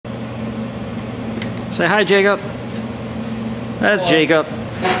Say hi, Jacob. That's Jacob.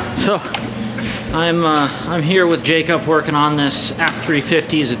 So I'm here with Jacob working on this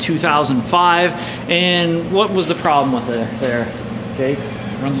F350. It's a 2005. And what was the problem with it there, Jake?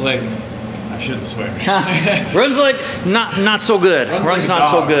 Runs like, I shouldn't swear. Runs like not so good. Runs like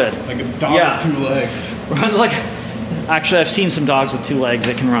not so good. Like a dog with 2 legs. Runs like, actually I've seen some dogs with 2 legs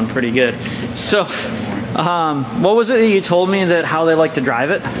that can run pretty good. So, what was it that you told me that how they like to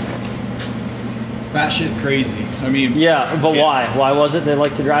drive it? That shit crazy. I mean, yeah, but why? Why was it they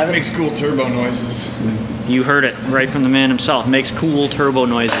like to drive it? Makes cool turbo noises. You heard it right from the man himself. Makes cool turbo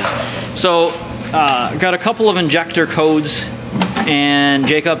noises. So, got a couple of injector codes, and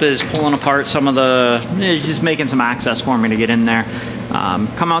Jacob is pulling apart some of the. He's just making some access for me to get in there.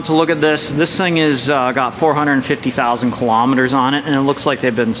 Come out to look at this. This thing is got 450,000 kilometers on it, and it looks like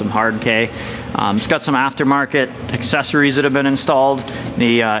they've been some hard K. It's got some aftermarket accessories that have been installed.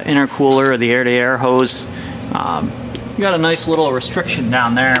 The intercooler, the air-to-air hose. You got a nice little restriction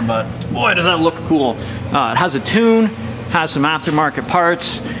down there, but boy, does that look cool. It has a tune, has some aftermarket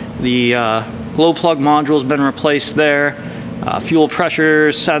parts. The glow plug module has been replaced there. Fuel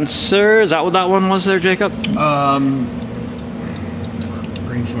pressure sensor. Is that what that one was there, Jacob?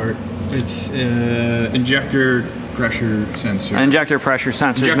 Brain fart. It's injector pressure sensor. Injector pressure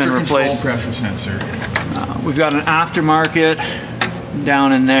sensor has been replaced. Control pressure sensor. We've got an aftermarket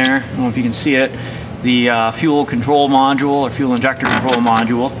down in there. I don't know if you can see it. The fuel control module or fuel injector control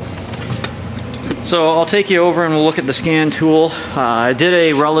module. So I'll take you over and we'll look at the scan tool. I did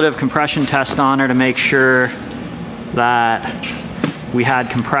a relative compression test on her to make sure that we had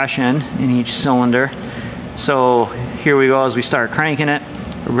compression in each cylinder. So here we go as we start cranking it.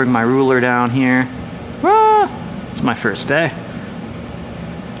 I'll bring my ruler down here. It's my first day.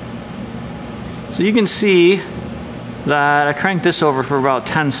 So you can see that I cranked this over for about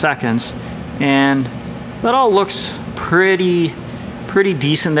 10 seconds and that all looks pretty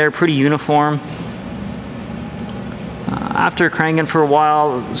decent there, pretty uniform. After cranking for a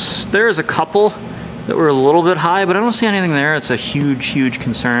while, there's a couple that were a little bit high, but I don't see anything there. It's a huge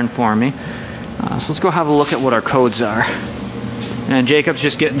concern for me. So let's go have a look at what our codes are. And Jacob's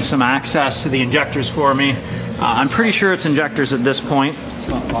just getting some access to the injectors for me. I'm pretty sure it's injectors at this point. Let's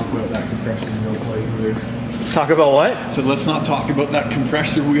not talk about that compressor wheel play either. Talk about what? So let's not talk about that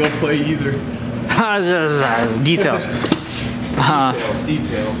compressor wheel play either. Details.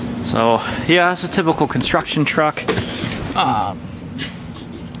 Details. So yeah, it's a typical construction truck. On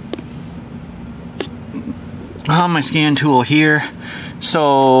my scan tool here.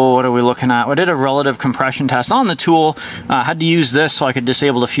 So what are we looking at? I did a relative compression test on the tool. Had to use this so I could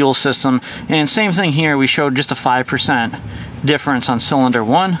disable the fuel system. And same thing here, we showed just a 5% difference on cylinder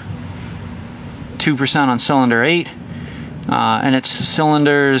 1, 2% on cylinder 8, and it's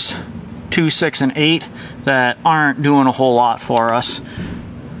cylinders 2, 6, and 8 that aren't doing a whole lot for us.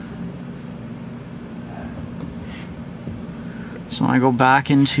 So I go back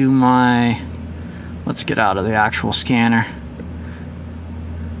into my, let's get out of the actual scanner.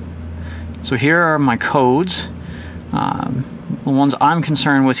 So here are my codes. The ones I'm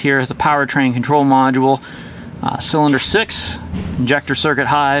concerned with here is the powertrain control module, cylinder 6, injector circuit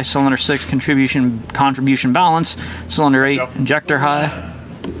high, cylinder 6 contribution balance, cylinder 8 injector high.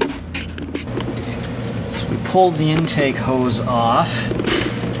 So we pulled the intake hose off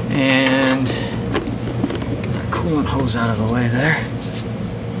and get the coolant hose out of the way there.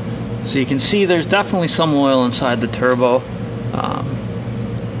 So you can see there's definitely some oil inside the turbo.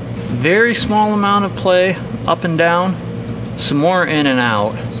 Very small amount of play up and down, some more in and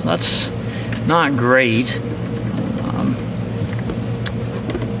out. So that's not great.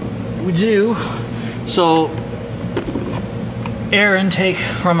 We do. So air intake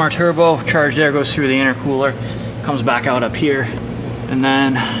from our turbo, charged air goes through the intercooler, comes back out up here, and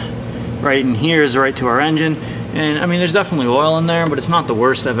then right in here is right to our engine. And I mean, there's definitely oil in there, but it's not the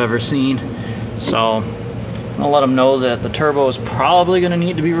worst I've ever seen. So I'll let them know that the turbo is probably going to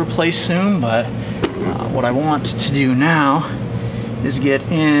need to be replaced soon, but what I want to do now is get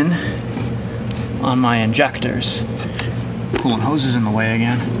in on my injectors. Coolant hose is in the way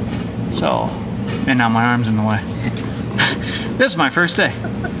again. So, and now my arm's in the way. This is my first day.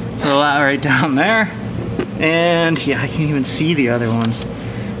 So that right down there. And yeah, I can't even see the other ones.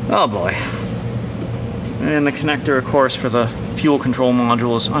 Oh boy. And the connector, of course, for the fuel control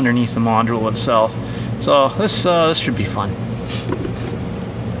module is underneath the module itself. So this should be fun.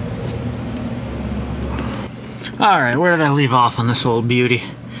 Alright, where did I leave off on this old beauty?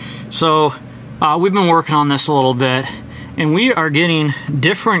 So we've been working on this a little bit, and we are getting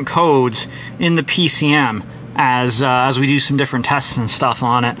different codes in the PCM as we do some different tests and stuff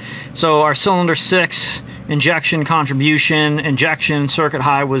on it. So our cylinder 6 injection contribution, injection circuit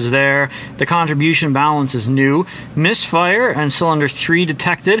high was there. The contribution balance is new. Misfire and cylinder 3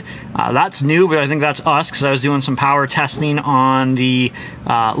 detected. That's new, but I think that's us because I was doing some power testing on the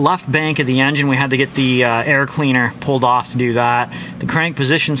left bank of the engine. We had to get the air cleaner pulled off to do that. The crank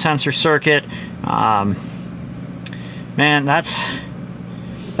position sensor circuit, man, that's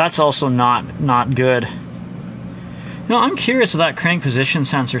also not good. You know, I'm curious if that crank position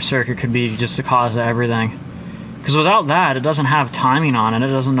sensor circuit could be just the cause of everything. Because without that, it doesn't have timing on it. It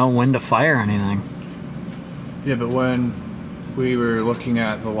doesn't know when to fire anything. Yeah, but when we were looking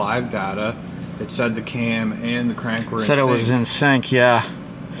at the live data, it said the cam and the crank were in sync. It was in sync, yeah.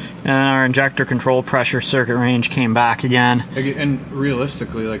 And our injector control pressure circuit range came back again. And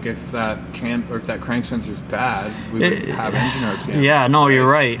realistically, like if that crank sensor's bad, we would have engine RPM. Yeah, no, you're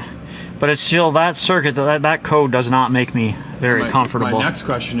right. But it's still that circuit, that code does not make me very comfortable. My next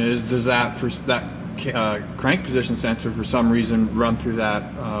question is, does that crank position sensor for some reason run through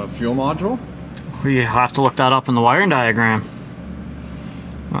that fuel module? We have to look that up in the wiring diagram.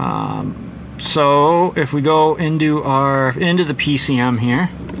 So if we go into the PCM here,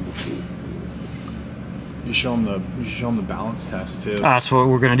 you show them the balance test too. That's what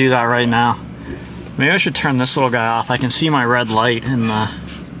we're going to do that right now. Maybe I should turn this little guy off. I can see my red light in the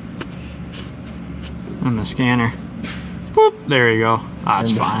scanner. Boop, there you go.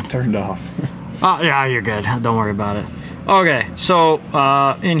 That's fine. Turned off. Oh yeah, you're good. Don't worry about it. Okay, so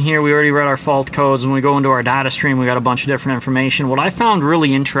in here we already read our fault codes. When we go into our data stream, we got a bunch of different information. What I found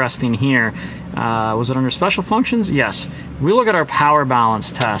really interesting here, was it under special functions? Yes. We look at our power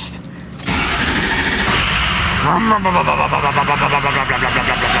balance test.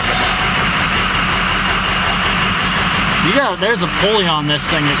 There's a pulley on this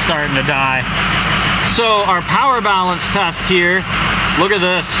thing that's starting to die. So our power balance test here, look at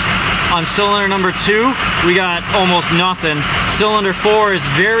this. On cylinder number 2, we got almost nothing. Cylinder 4 is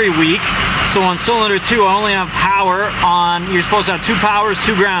very weak. So on cylinder 2, I only have power on, you're supposed to have 2 powers,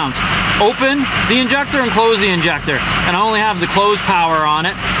 2 grounds. Open the injector and close the injector. And I only have the closed power on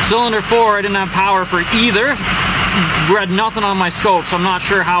it. Cylinder 4, I didn't have power for either. Read nothing on my scope, so I'm not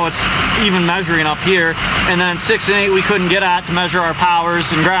sure how it's even measuring up here. And then 6 and 8 we couldn't get at to measure our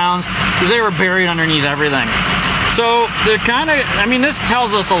powers and grounds because they were buried underneath everything. So they're kind of, I mean, this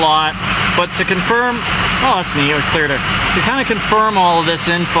tells us a lot, but to confirm, oh, that's neat, we cleared it. To kind of confirm all of this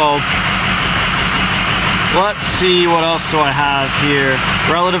info, let's see, what else do I have here?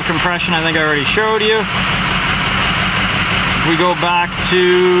 Relative compression, I think I already showed you. If we go back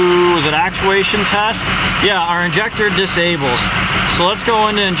to, was it actuation test? Yeah, our injector disables. So let's go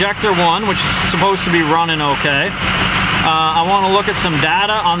into injector 1, which is supposed to be running okay. I want to look at some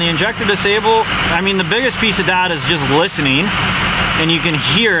data on the injector disable. I mean, the biggest piece of data is just listening, and you can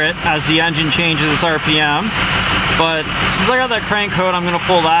hear it as the engine changes its RPM. But since I got that crank code, I'm going to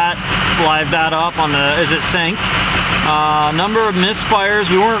pull that live data up on the, is it synced? Number of misfires,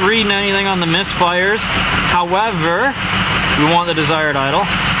 we weren't reading anything on the misfires. However, we want the desired idle.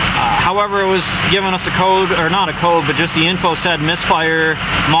 However, it was giving us a code, or not a code, but just the info said misfire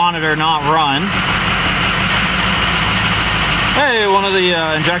monitor not run. Hey, one of the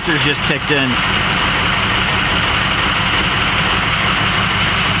injectors just kicked in.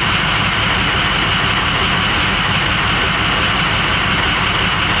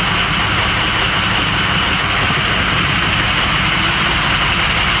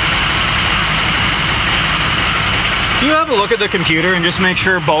 Do you have a look at the computer and just make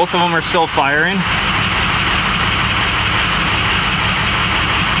sure both of them are still firing?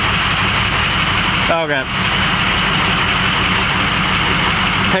 Okay.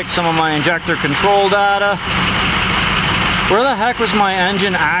 Pick some of my injector control data. Where the heck was my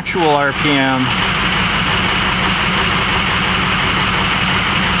engine actual RPM?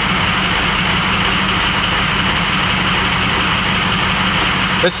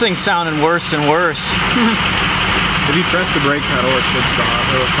 This thing's sounding worse and worse. If you press the brake pedal, it should stop.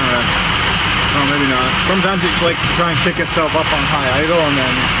 It'll kind of, well, maybe not. Sometimes it's like to try and kick itself up on high idle and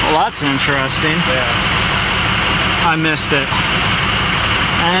then... Well, that's interesting. Yeah. I missed it.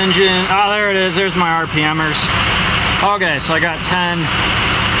 Engine, oh, there it is. There's my RPMers. Okay, so I got 10.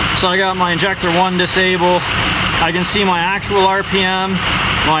 So I got my injector 1 disable. I can see my actual RPM,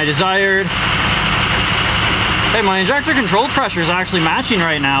 my desired. Hey, my injector control pressure is actually matching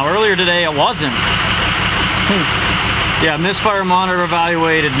right now. Earlier today it wasn't. Yeah, misfire monitor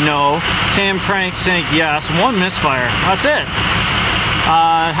evaluated, no. Cam crank sync, yes. 1 misfire, that's it.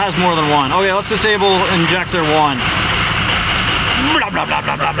 It has more than 1. Okay, let's disable injector 1. Blah, blah, blah,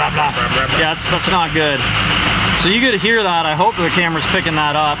 blah, blah, blah, blah. Yeah, that's not good. So you could hear that. I hope the camera's picking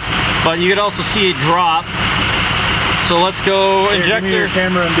that up, but you could also see it drop. So let's go injector. Give me your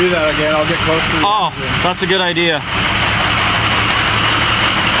camera and do that again. I'll get close to the engine. That's a good idea.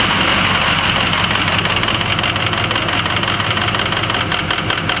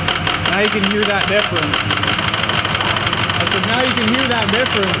 Now you can hear that difference. I said, now you can hear that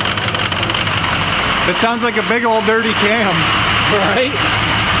difference. It sounds like a big old dirty cam. Right?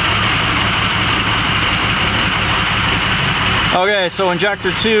 Okay, so injector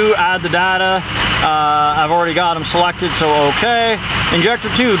 2, add the data. I've already got them selected, so okay. Injector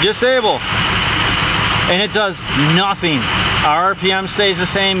 2, disable. And it does nothing. Our RPM stays the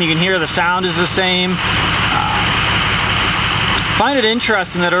same. You can hear the sound is the same. Find it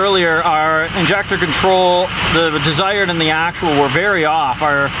interesting that earlier our injector control, the desired and the actual were very off.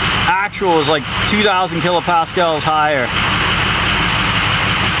 Our actual was like 2,000 kilopascals higher.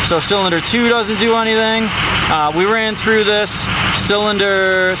 So cylinder 2 doesn't do anything. We ran through this.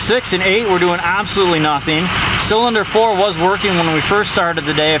 Cylinder 6 and 8 were doing absolutely nothing. Cylinder 4 was working when we first started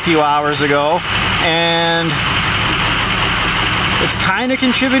the day a few hours ago, and it's kind of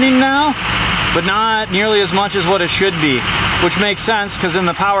contributing now, but not nearly as much as what it should be, which makes sense because in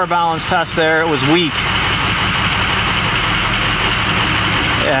the power balance test there it was weak.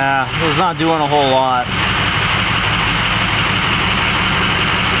 Yeah, it was not doing a whole lot.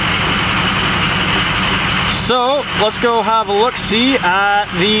 So let's go have a look-see at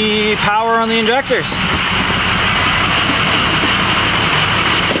the power on the injectors.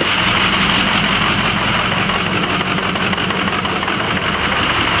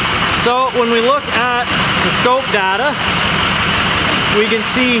 So when we look at the scope data, we can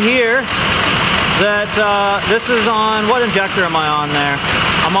see here that this is on, what injector am I on there?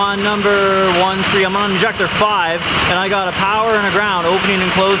 I'm on number 1, 3, I'm on injector 5, and I got a power and a ground opening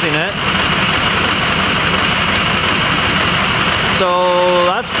and closing it. So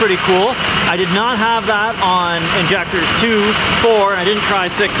that's pretty cool. I did not have that on injectors 2, 4, I didn't try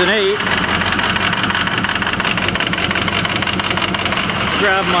 6 and 8.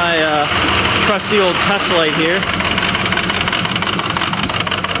 Grab my trusty old test light here.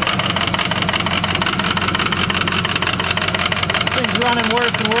 Thing's running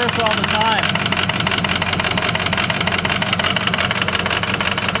worse and worse all the time.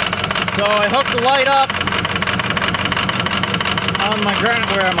 So I hooked the light up on my ground.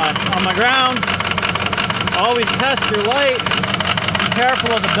 Where am I? On my ground. Always test your light. Be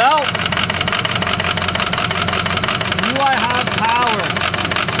careful of the belt. Do I have power?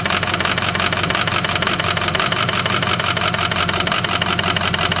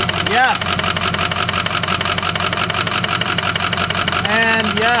 Yes. And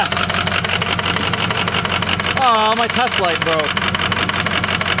yes. Oh, my test light broke.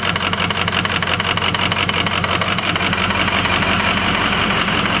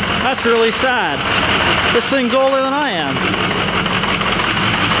 That's really sad. This thing's older than I am.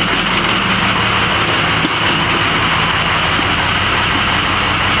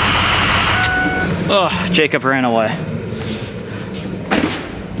 Oh, Jacob ran away.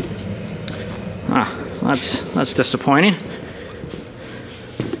 That's disappointing.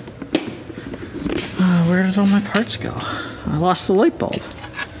 Where did all my parts go? I lost the light bulb.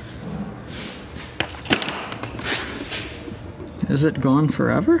 Is it gone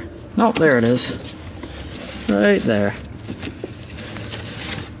forever? Oh, there it is. Right there.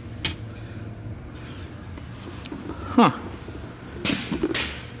 Huh.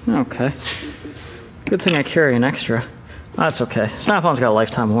 Okay. Good thing I carry an extra. That's okay. Snap-on's got a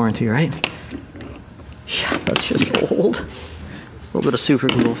lifetime warranty, right? Yeah, that's just old. A little bit of super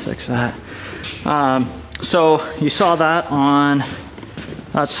glue will fix that. So you saw that on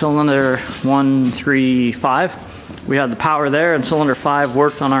that cylinder 1, 3, 5. We had the power there, and cylinder 5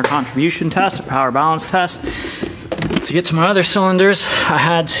 worked on our contribution test, power balance test. To get to my other cylinders, I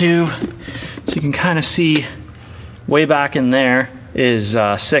had to, so you can kind of see way back in there is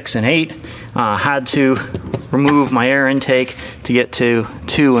 6 and 8. Had to remove my air intake to get to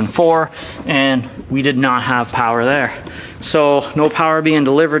 2 and 4, and we did not have power there. So no power being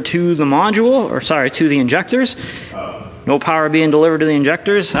delivered to the module, or sorry, to the injectors. No power being delivered to the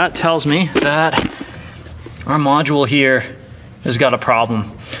injectors. That tells me that our module here has got a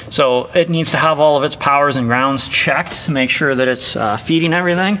problem. So it needs to have all of its powers and grounds checked to make sure that it's feeding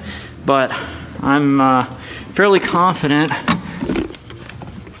everything. But I'm fairly confident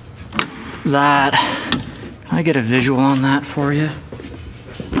that, can I get a visual on that for you?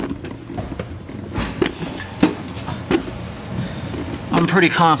 I'm pretty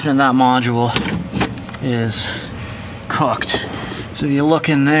confident that module is cooked. So if you look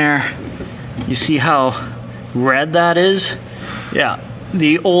in there, you see how red that is, yeah,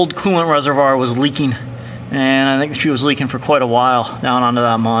 the old coolant reservoir was leaking, and I think she was leaking for quite a while down onto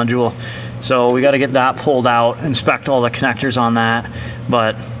that module. So we got to get that pulled out, inspect all the connectors on that.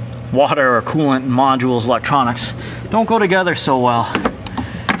 But water or coolant and modules, electronics don't go together so well.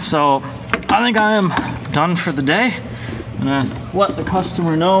 So I think I am done for the day. I'm gonna let the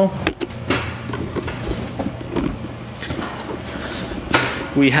customer know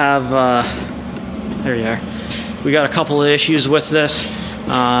we have, there you are. We got a couple of issues with this.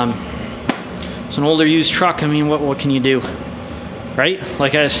 It's an older used truck. I mean, what can you do, right?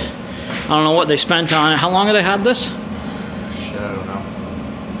 Like I don't know what they spent on it. How long have they had this? Shit, I don't know.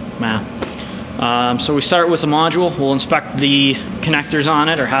 Man. So we start with a module. We'll inspect the connectors on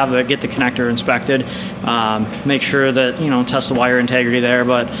it, or have it get the connector inspected. Make sure that, you know, test the wire integrity there.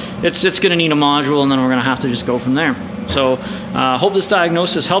 But it's going to need a module, and then we're going to have to just go from there. So hope this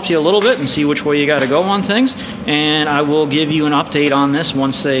diagnosis helps you a little bit and see which way you got to go on things. And I will give you an update on this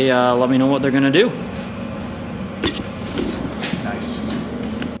once they let me know what they're going to do. Nice.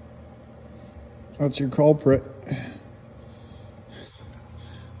 That's your culprit.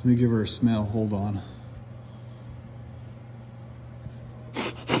 Let me give her a smell. Hold on.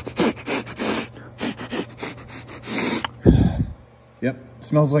 Yep.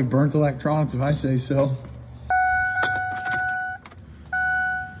 Smells like burnt electronics if I say so.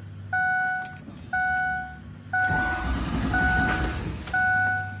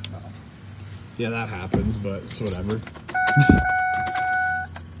 Yeah, that happens, but it's whatever.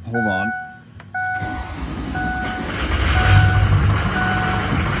 Hold on.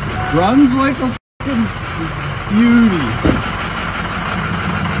 Runs like a fucking beauty.